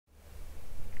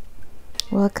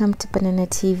Welcome to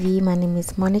PananaTV. My name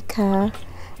is Monicah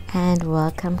and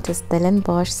welcome to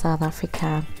Stellenbosch, South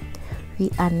Africa.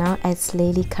 We are now at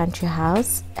Slady Country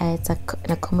House. It's an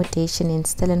accommodation in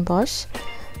Stellenbosch.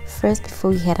 First,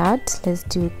 before we head out, let's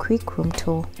do a quick room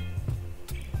tour.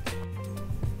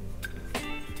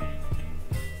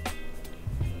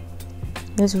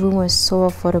 This room was so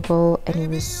affordable and it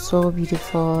was so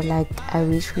beautiful. Like, I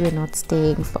wish we were not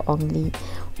staying for only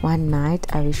one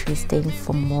night. I wish we were staying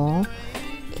for more.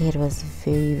 It was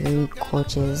very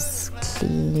gorgeous,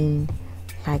 clean,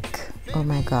 like, oh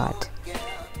my god.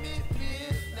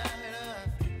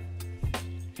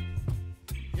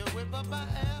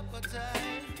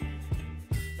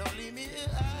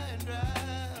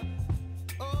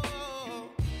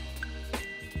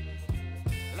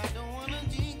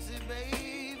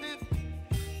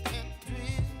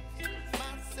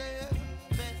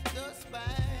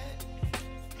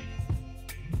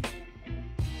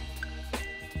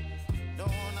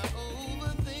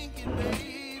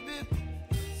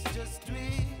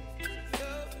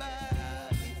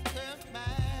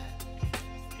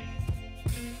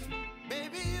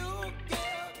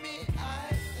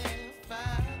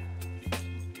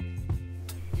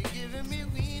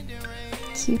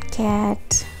 Cute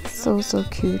cat, so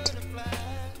cute.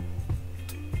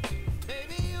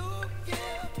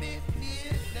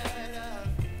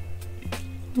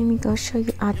 Let me go show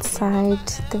you outside.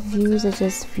 The views are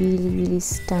just really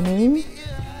stunning.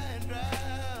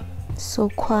 So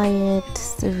quiet,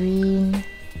 serene.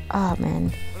 Oh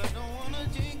man,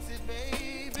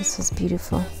 this was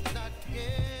beautiful.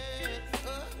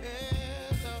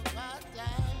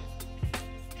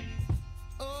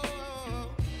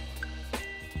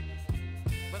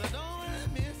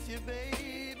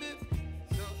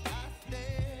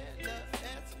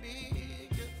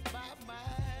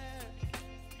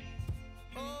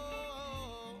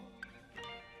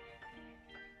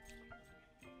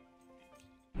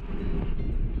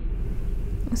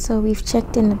 So we've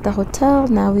checked in at the hotel.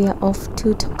 Now we are off to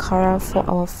Takara for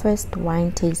our first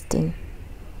wine tasting.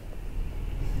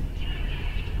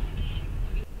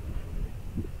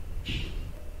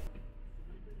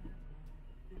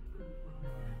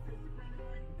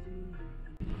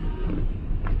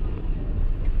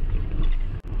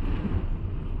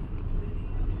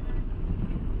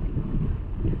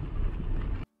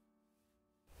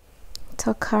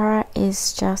 Takara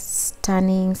is just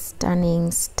stunning,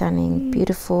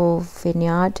 beautiful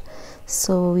vineyard.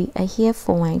 So we are here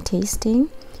for wine tasting,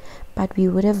 but we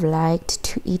would have liked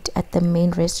to eat at the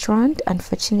main restaurant.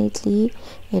 Unfortunately,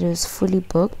 it was fully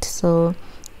booked, so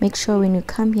make sure when you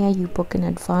come here you book in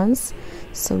advance.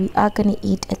 So we are gonna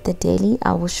eat at the deli.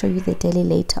 I will show you the deli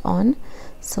later on.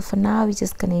 So for now, we're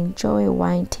just gonna enjoy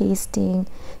wine tasting,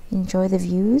 enjoy the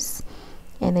views,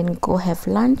 and then go have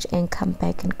lunch and come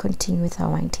back and continue with our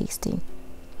wine tasting.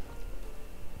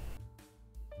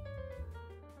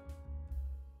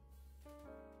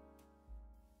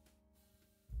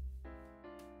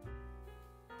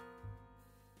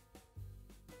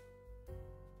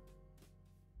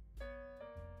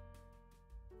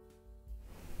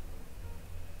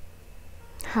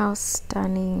 How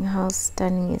stunning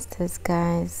is this,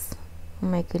 guys? Oh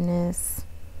my goodness.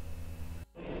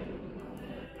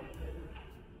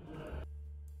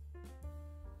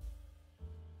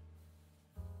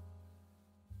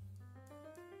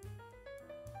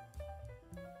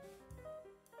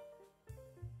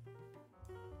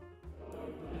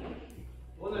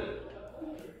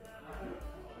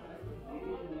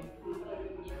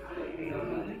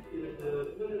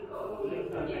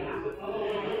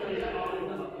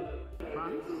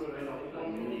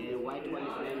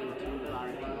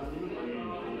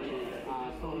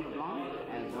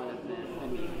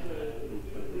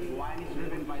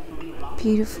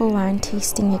 Beautiful wine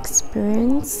tasting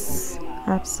experience,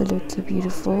 absolutely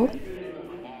beautiful.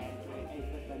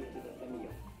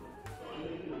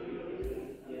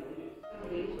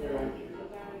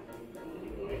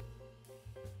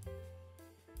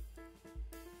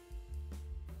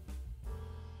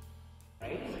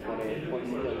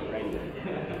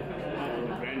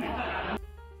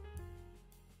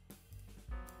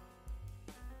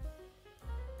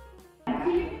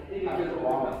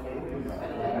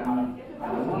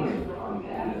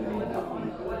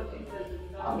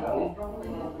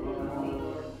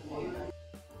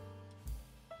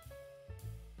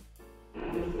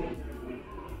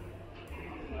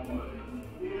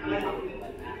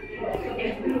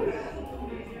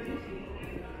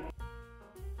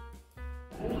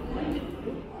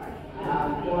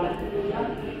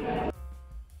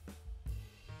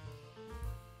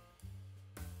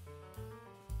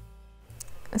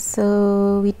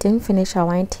 So we didn't finish our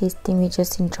wine tasting, we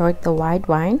just enjoyed the white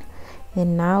wine.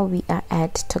 And now we are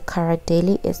at Tokara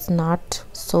Deli. It's not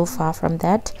so far from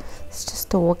that, it's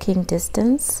just a walking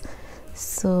distance.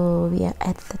 So we are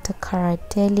at the Tokara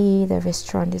Deli. The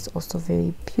restaurant is also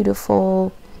very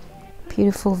beautiful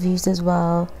views as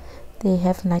well. They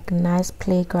have like a nice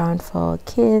playground for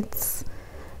kids,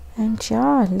 and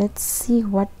yeah, let's see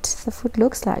what the food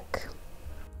looks like.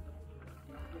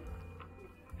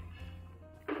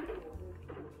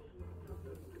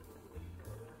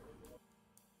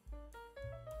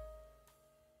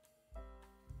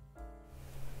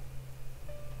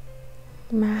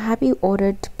 My hubby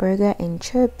ordered burger and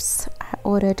chips. I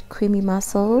ordered creamy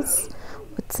mussels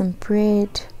with some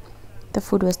bread. The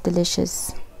food was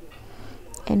delicious.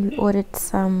 And we ordered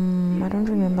some, I don't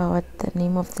remember what the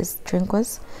name of this drink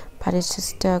was, but it's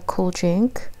just a cool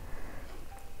drink.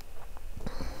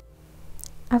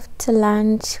 After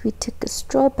lunch, we took a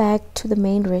stroll back to the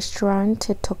main restaurant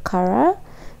at Tokara.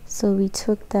 So we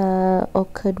took the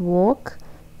orchid walk.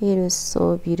 It was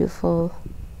so beautiful.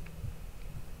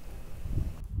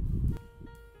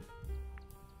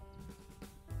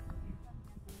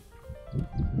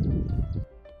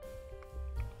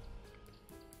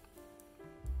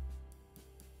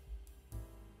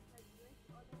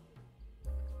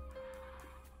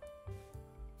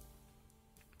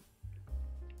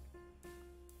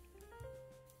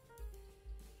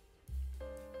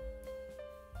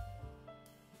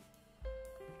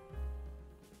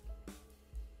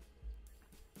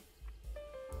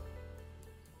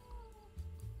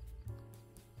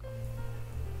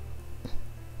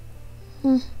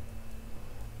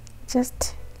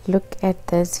 Just look at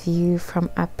this view from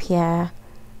up here.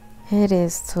 It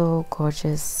is so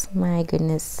gorgeous. My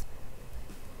goodness,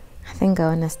 I think I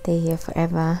want to stay here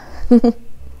forever.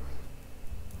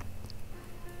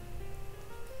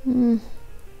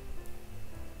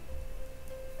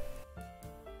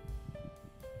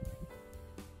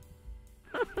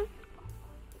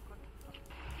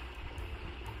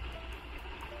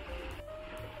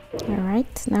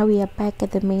 Alright, now we are back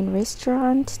at the main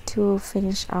restaurant to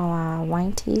finish our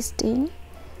wine tasting.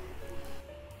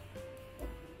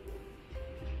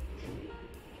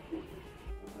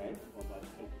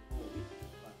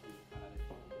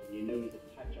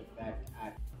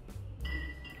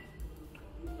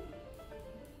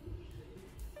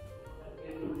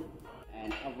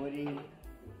 And avoiding ice.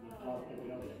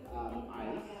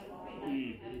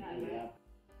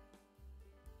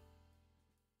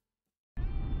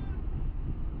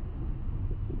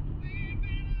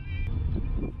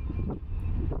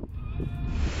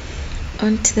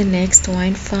 On to the next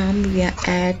wine farm. We are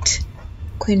at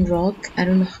Queen Rock. I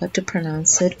don't know how to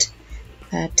pronounce it,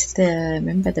 but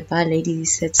remember the bar lady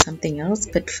said something else,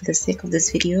 but for the sake of this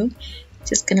video,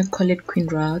 just gonna call it Queen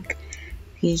Rock.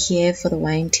 We're here for the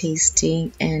wine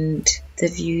tasting and the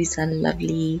views are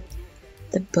lovely.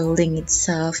 The building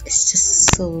itself is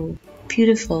just so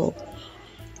beautiful.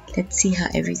 Let's see how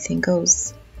everything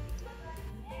goes.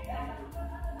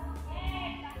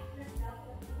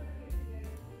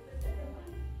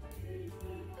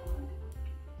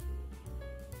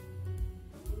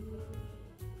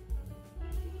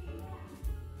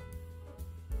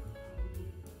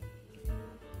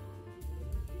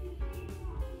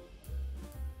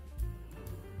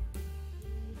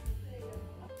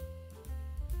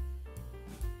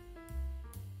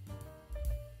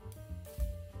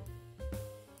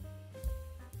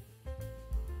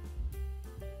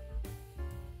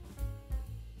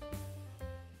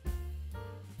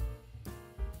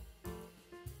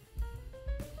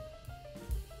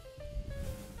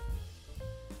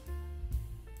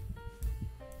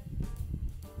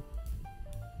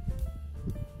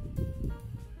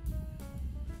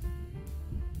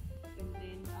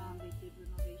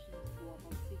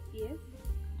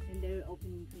 And they were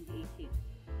opened in 2018.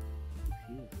 6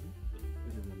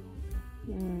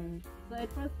 years, So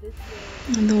at first this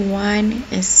year, and the wine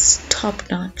is top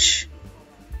notch.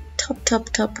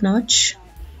 Top notch.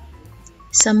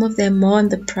 Some of them more on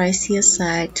the pricier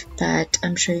side, but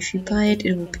I'm sure if you buy it,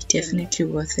 it will be definitely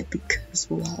worth it because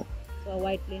wow, so a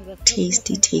white blend was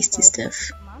tasty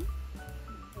stuff.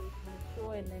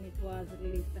 and then it was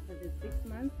released after the 6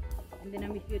 months. And then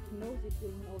if you had to know it,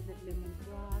 you'll know that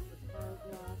lemongrass,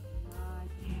 asparagus,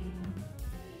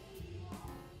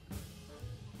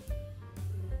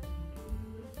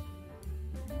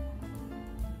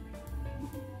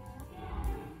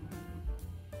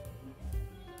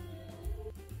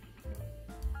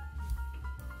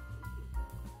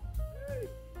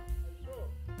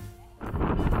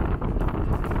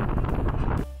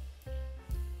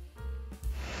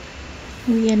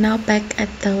 We are now back at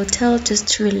the hotel just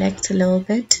to relax a little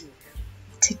bit,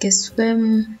 take a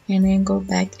swim, and then go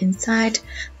back inside.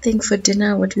 I think for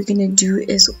dinner what we're gonna do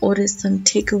is order some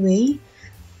takeaway.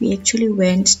 We actually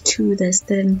went to the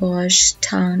Stellenbosch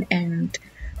town and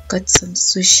got some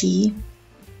sushi.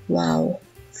 Wow,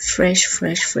 fresh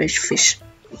fish.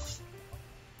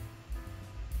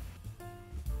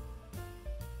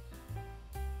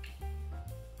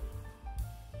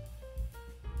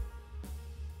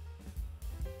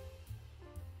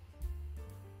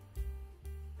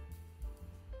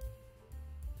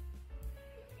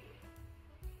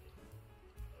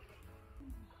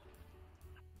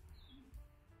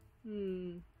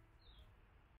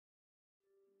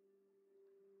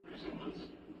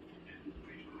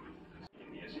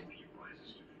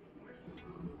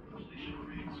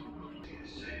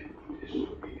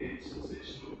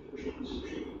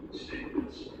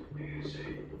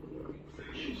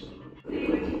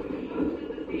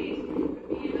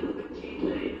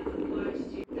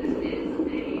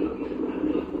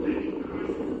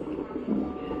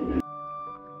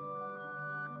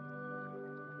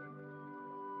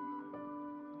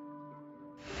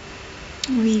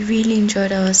 We really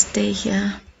enjoyed our stay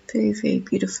here. Very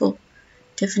beautiful.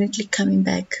 Definitely coming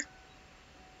back.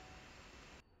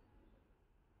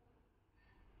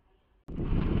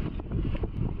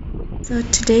 So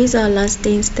today is our last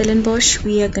day in Stellenbosch.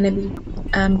 We are going to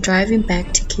be driving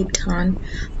back to Cape Town.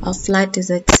 Our flight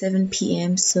is at 7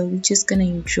 p.m. so we're just going to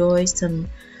enjoy some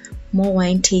more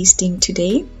wine tasting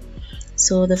today.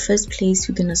 So the first place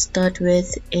we're going to start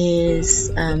with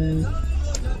is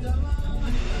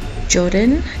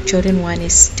Jordan Wine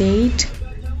Estate.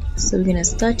 So we're going to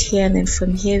start here, and then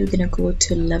from here we're going to go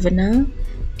to Lavena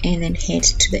and then head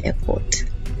to the airport.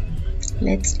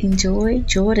 Let's enjoy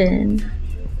Jordan.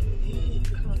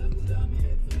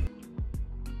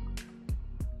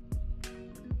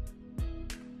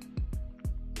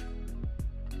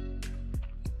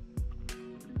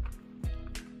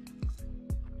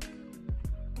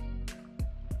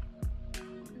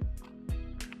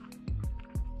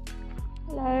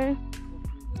 Hello.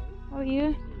 How are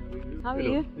you? How are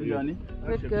you?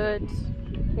 Good.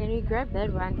 Can we grab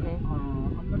that one there?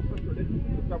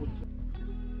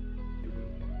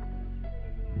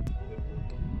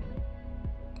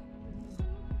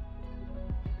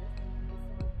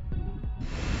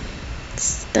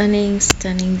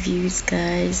 Stunning views,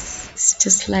 guys. It's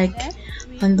just like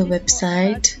on the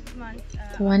website.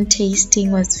 The one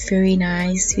tasting was very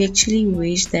nice. We actually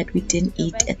wish that we didn't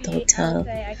eat at the hotel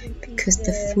because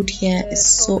the food here is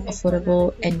so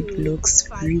affordable and it looks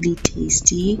really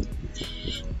tasty.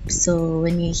 So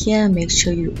when you're here, make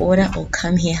sure you order or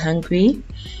come here hungry.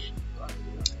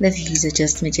 The views are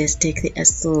just majestic. They are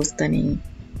so stunning.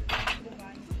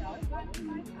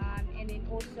 And then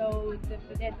also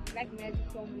that black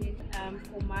magic zone is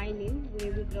for mining,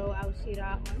 where we grow our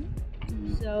Syrah on.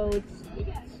 So it's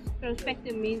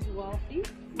prospector means wealthy,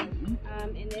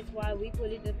 and that's why we call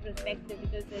it a prospector,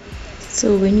 because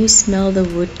so when you smell the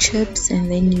wood chips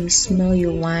and then you smell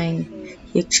your wine,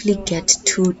 you actually get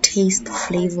to taste the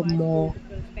flavor more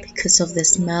because of the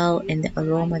smell and the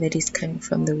aroma that is coming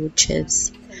from the wood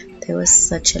chips. That was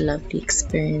such a lovely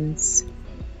experience.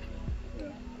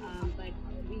 But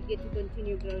we get to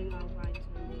continue growing our wines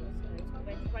on there, so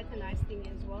it's quite a nice thing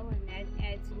as well, and that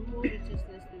adds more richness to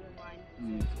the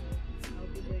wine. I'll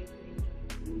be very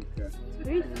enjoying. It's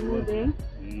very smooth, eh?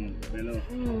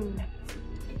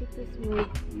 It's so smooth.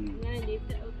 I'm gonna leave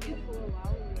it open for a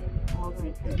while and then all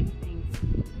right. Thanks.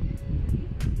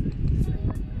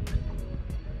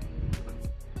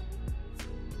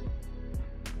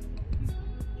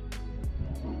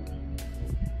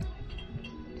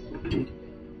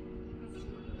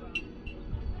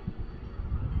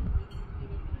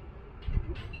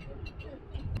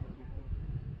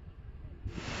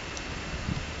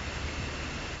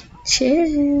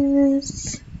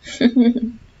 Cheers.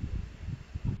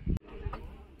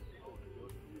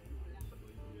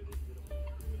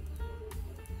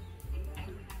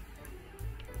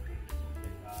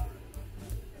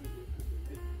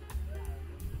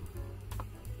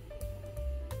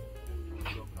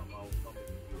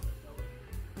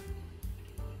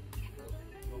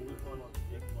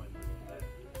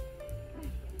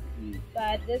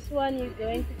 But this one you're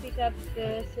going to pick up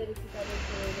the certificate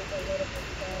with a lot of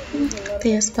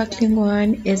Their sparkling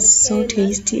wine is so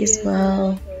tasty as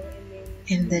well,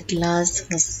 and the glass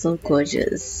was so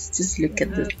gorgeous. Just look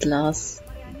at this glass.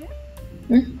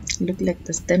 Look like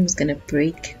the stem is gonna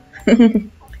break.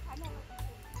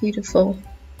 Beautiful.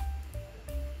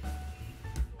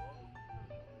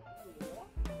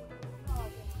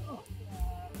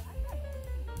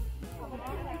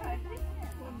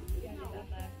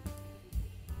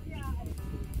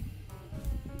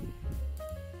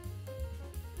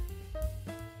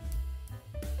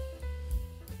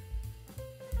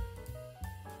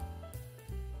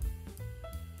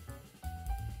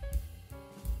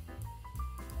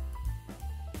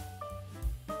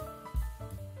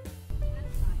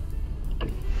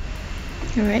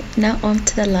 Alright, now on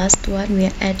to the last one. We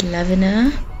are at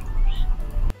Lavender.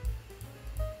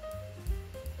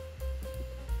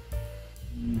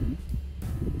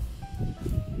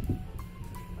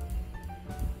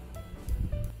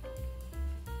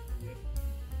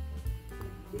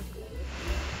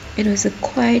 It was a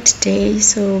quiet day,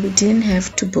 so we didn't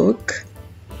have to book.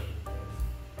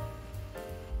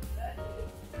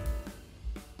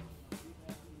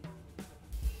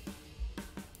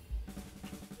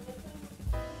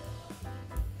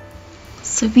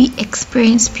 So we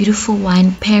experienced beautiful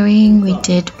wine pairing. We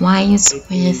did wines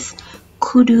with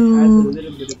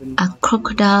kudu, a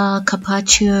crocodile,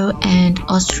 carpaccio, and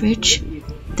ostrich.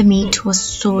 The meat was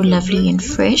so lovely and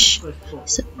fresh.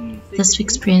 So this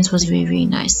experience was very, very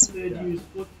nice.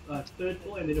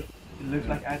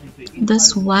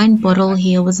 This wine bottle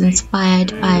here was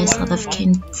inspired by a South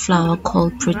African flower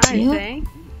called protea.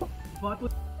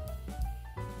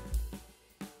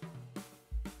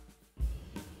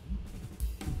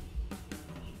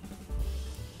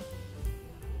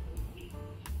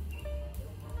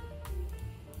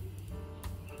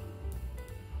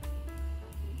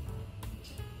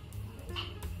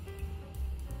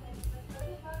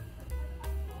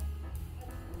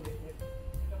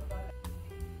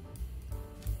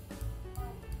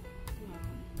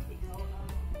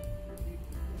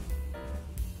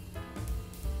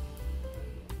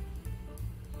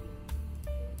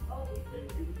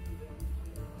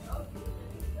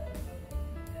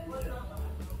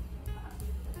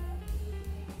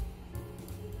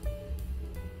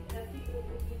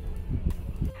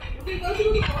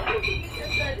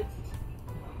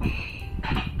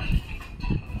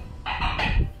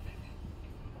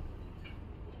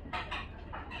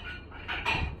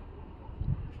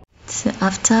 So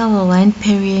after our wine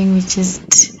pairing, we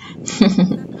just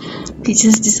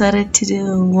decided to do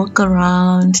a walk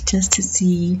around just to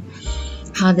see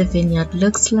how the vineyard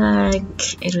looks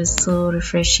like. It was so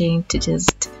refreshing to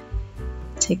just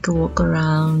take a walk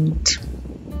around,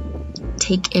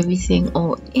 take everything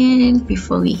all in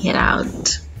before we head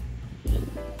out.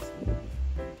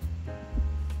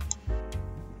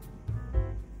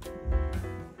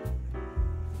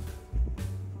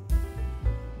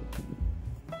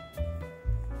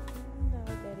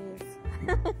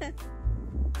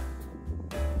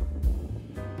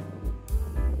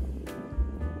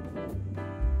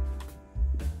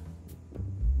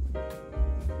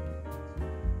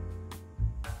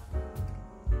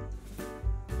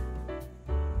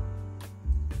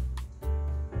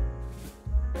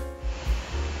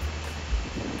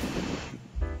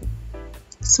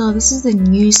 So this is the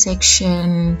new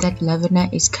section that Lavender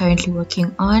is currently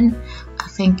working on. I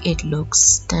think it looks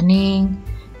stunning.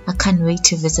 I can't wait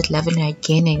to visit Lavender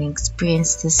again and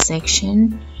experience this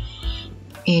section.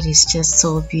 It is just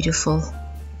so beautiful.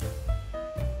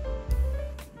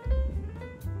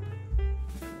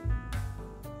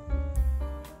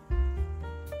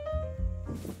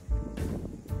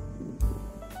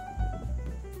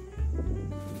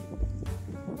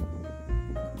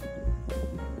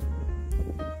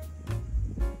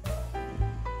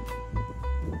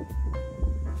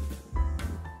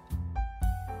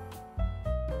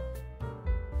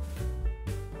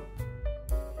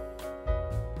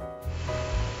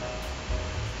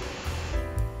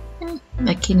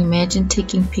 I can imagine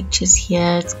taking pictures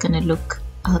here. It's gonna look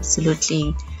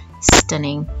absolutely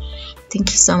stunning. Thank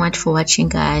you so much for watching,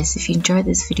 guys. If you enjoyed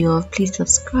this video, please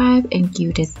subscribe and give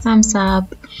it a thumbs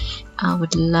up. I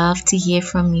would love to hear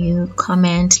from you.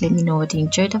 Comment, let me know what you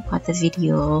enjoyed about the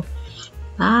video.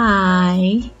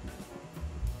 Bye.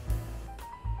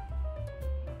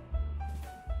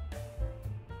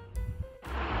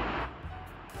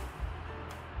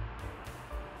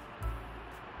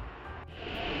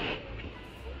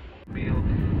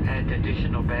 Add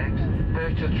additional bags,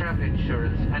 purchase travel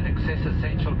insurance and access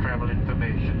essential travel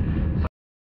information.